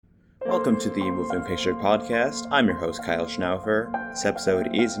Welcome to the Moving Picture Podcast. I'm your host, Kyle Schnaufer. This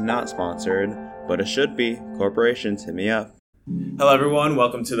episode is not sponsored, but it should be. Corporations, hit me up. Hello, everyone.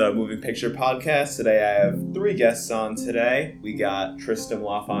 Welcome to the Moving Picture Podcast. Today, I have three guests on today. We got Tristan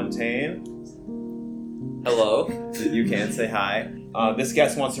LaFontaine. Hello. You can say hi. This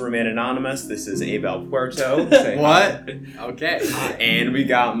guest wants to remain anonymous. This is Abel Puerto. Say What? hi. Okay. And we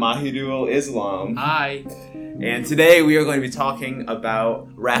got Mahidul Islam. Hi. And today we are going to be talking about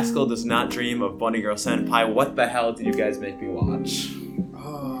Rascal Does Not Dream of Bunny Girl Senpai. What the hell did you guys make me watch?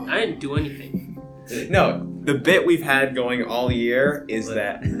 I didn't do anything. No, the bit we've had going all year is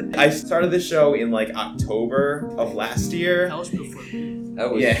that I started the show in like October of last year. That was before me. That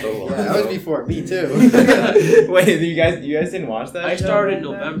was Yeah. so long. Yeah, that was before me too. Wait, you guys didn't watch that? I show? started in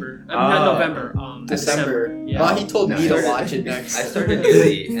November. Not November. December. Yeah. Well, he told No, me I to started- watch it next. I started near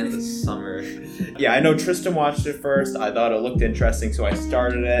the end of the summer. Yeah, I know Tristan watched it first. I thought it looked interesting, so I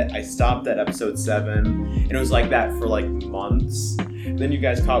started it. I stopped at episode 7, and it was like that for like months. Then you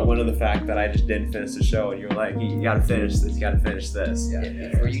guys caught wind of the fact that I just didn't finish the show, and you were like, you gotta finish this, you gotta finish this.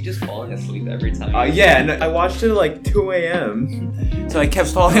 Were you just falling asleep every time? Yeah, and I watched it at like 2 a.m. So I kept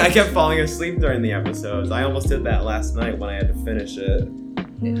falling asleep during the episodes. I almost did that last night when I had to finish it.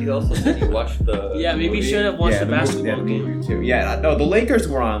 And you also said you watched the Yeah, maybe you movie. should have watched the movie- basketball the game. movie too. Yeah, no, the Lakers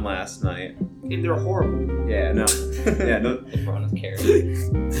were on last night. And they're horrible. Yeah, no, yeah, no, LeBron is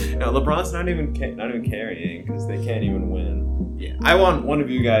carrying. no LeBron's not even carrying because they can't even win. Yeah, I want one of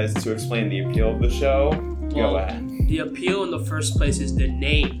you guys to explain the appeal of the show. Go Well, ahead. The appeal in the first place is the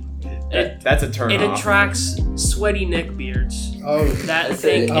name. That's a turn It off. attracts sweaty neckbeards. Oh. That I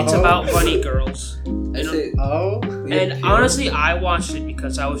say- thing, it's Oh. about bunny girls. I say, Oh. the And appeal- honestly, I watched it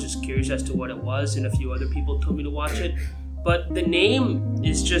because I was just curious as to what it was, and a few other people told me to watch it. But the name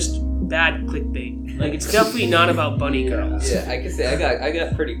is just bad clickbait. Like, it's definitely not about bunny girls. Yeah, I can say I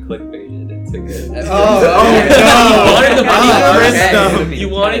got pretty clickbaited into it. Oh, no. You wanted the bunny Oh, girls? okay. You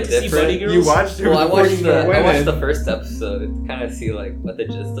wanted to see bunny girls? You watched it Well, I before watched you were I watched winning. the first episode to kind of see like what the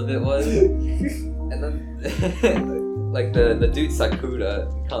gist of it was, and then like the dude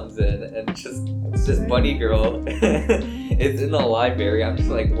Sakura comes in and just this bunny girl is in the library. I'm just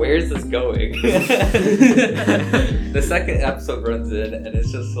like, where's this going? The second episode runs in and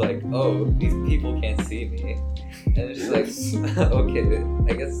it's just like, oh, these people can't see me, and it's just like, okay,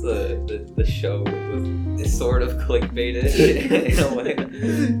 I guess the show is sort of clickbaited in a way.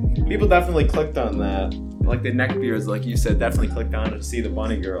 People definitely clicked on that. Like the neckbeards, like you said, definitely clicked on it to see the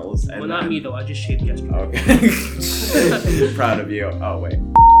bunny girls. And Well, not then- me though. I just shaved yesterday. Okay. Proud of you. Oh wait,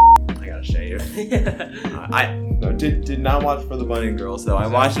 I gotta shave. I did not watch for the bunny girls though. I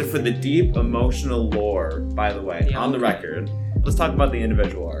watched it for the deep emotional lore. By the way, Yeah, on the okay. record. Let's talk about the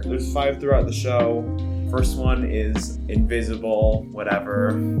individual arc. There's 5 throughout the show. First one is Invisible,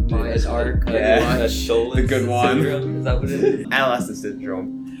 whatever. Maya's arc, Yeah. a Shoeless The good one. syndrome, is that what it is? Adolescent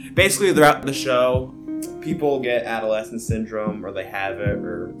syndrome. Basically, throughout the show, people get adolescent syndrome, or they have it,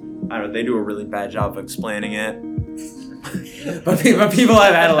 or I don't know. They do a really bad job of explaining it. but people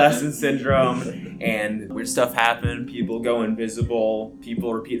have adolescent syndrome, and weird stuff happen. People go invisible.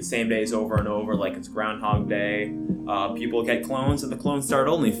 People repeat the same days over and over, like it's Groundhog Day. People get clones, and the clones start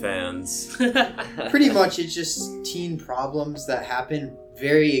OnlyFans. Pretty much, it's just teen problems that happen,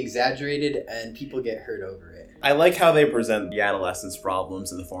 very exaggerated, and people get hurt over it. I like how they present the adolescence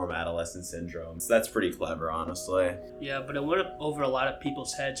problems in the form of adolescent syndrome. So that's pretty clever, honestly. Yeah, but it went over a lot of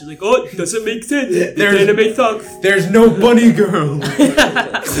people's heads. They're like, oh, it doesn't make sense. There's- The anime sucks. There's no bunny girl.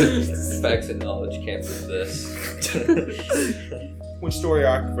 Facts and knowledge can't resist. Which story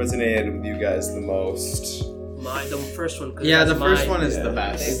arc resonated with you guys the most? The first one. 'cause Yeah, that's the first mine. one is Yeah. the Is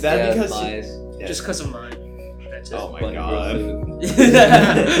best. that Yeah, because Maya's Just because of mine. That's it. Oh my bunny god.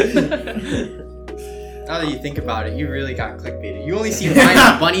 girl Now that you think about it, you really got clickbaited. You only see mine in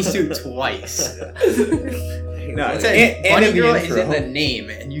a bunny suit twice. No, It and- says and bunny in the girl is intro. in the name,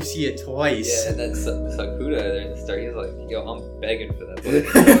 and you see it twice. Yeah, and then Sakura there in the start, he's like, yo, I'm begging for that.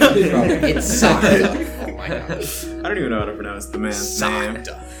 It's Sakura. Oh my god. I don't even know how to pronounce the man's name.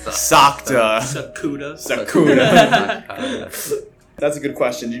 Sakura. Sakta. Sakuda. Sakura. That's a good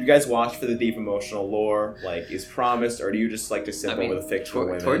question. Did you guys watch for the deep emotional lore, like is promised, or do you just like to simple with a fictional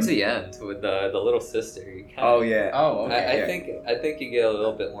women? Towards the end with the little sister. You kinda, Oh yeah. Oh, okay. I think you get a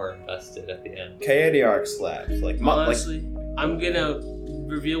little bit more invested at the end. K.A.D. arc slaps. Like Honestly, I'm gonna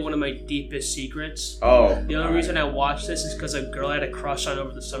reveal one of my deepest secrets. oh. The only reason I watched this is because a girl I had a crush on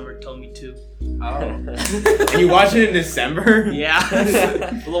over the summer told me to. Oh. And you watch it in December? Yeah.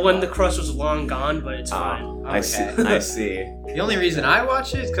 Well, when the crush was long gone, but it's fine. I see. I see. The only reason I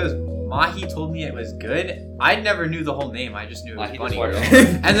watch it is because Mahi told me it was good. I never knew the whole name. I just knew it was Mahi Bunny just Girl.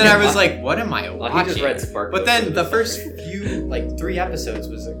 watched- And then I was like, what am I watching? He just read Spark. But then the first few, like 3 episodes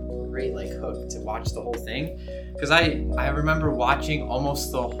was a great like hook to watch the whole thing. Because I remember watching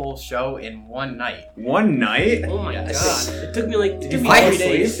almost the whole show in one night. One night? Oh my Yes. god! It took me like Did you 3 fall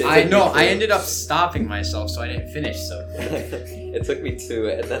days. asleep? I know, I ended up stopping myself so I didn't finish so quick. It took me 2,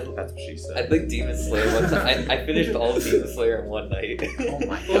 and then That's what she I said. think Demon Slayer one time. I finished all of Demon Slayer in one night. Oh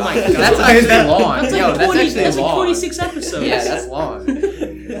my Oh my god. God. That's actually long. That's like Yo, 20. that's That's actually like long. 26 episodes. Yeah, that's long.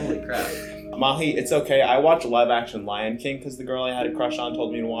 Holy crap. Mahi, it's okay. I watched live action Lion King because the girl I had a crush on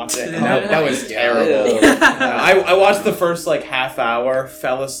told me to watch it, and that was terrible. I watched the first like half hour,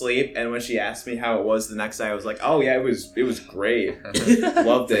 fell asleep, and when she asked me how it was the next day, I was like, "Oh yeah, it was great,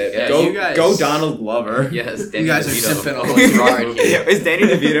 loved it." Yeah, go you guys- go Donald Glover. Yes, Danny You guys are DeVito. simping on what's wrong here. Is Danny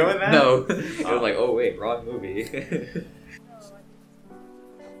DeVito in that? No, it was like, oh wait, wrong movie.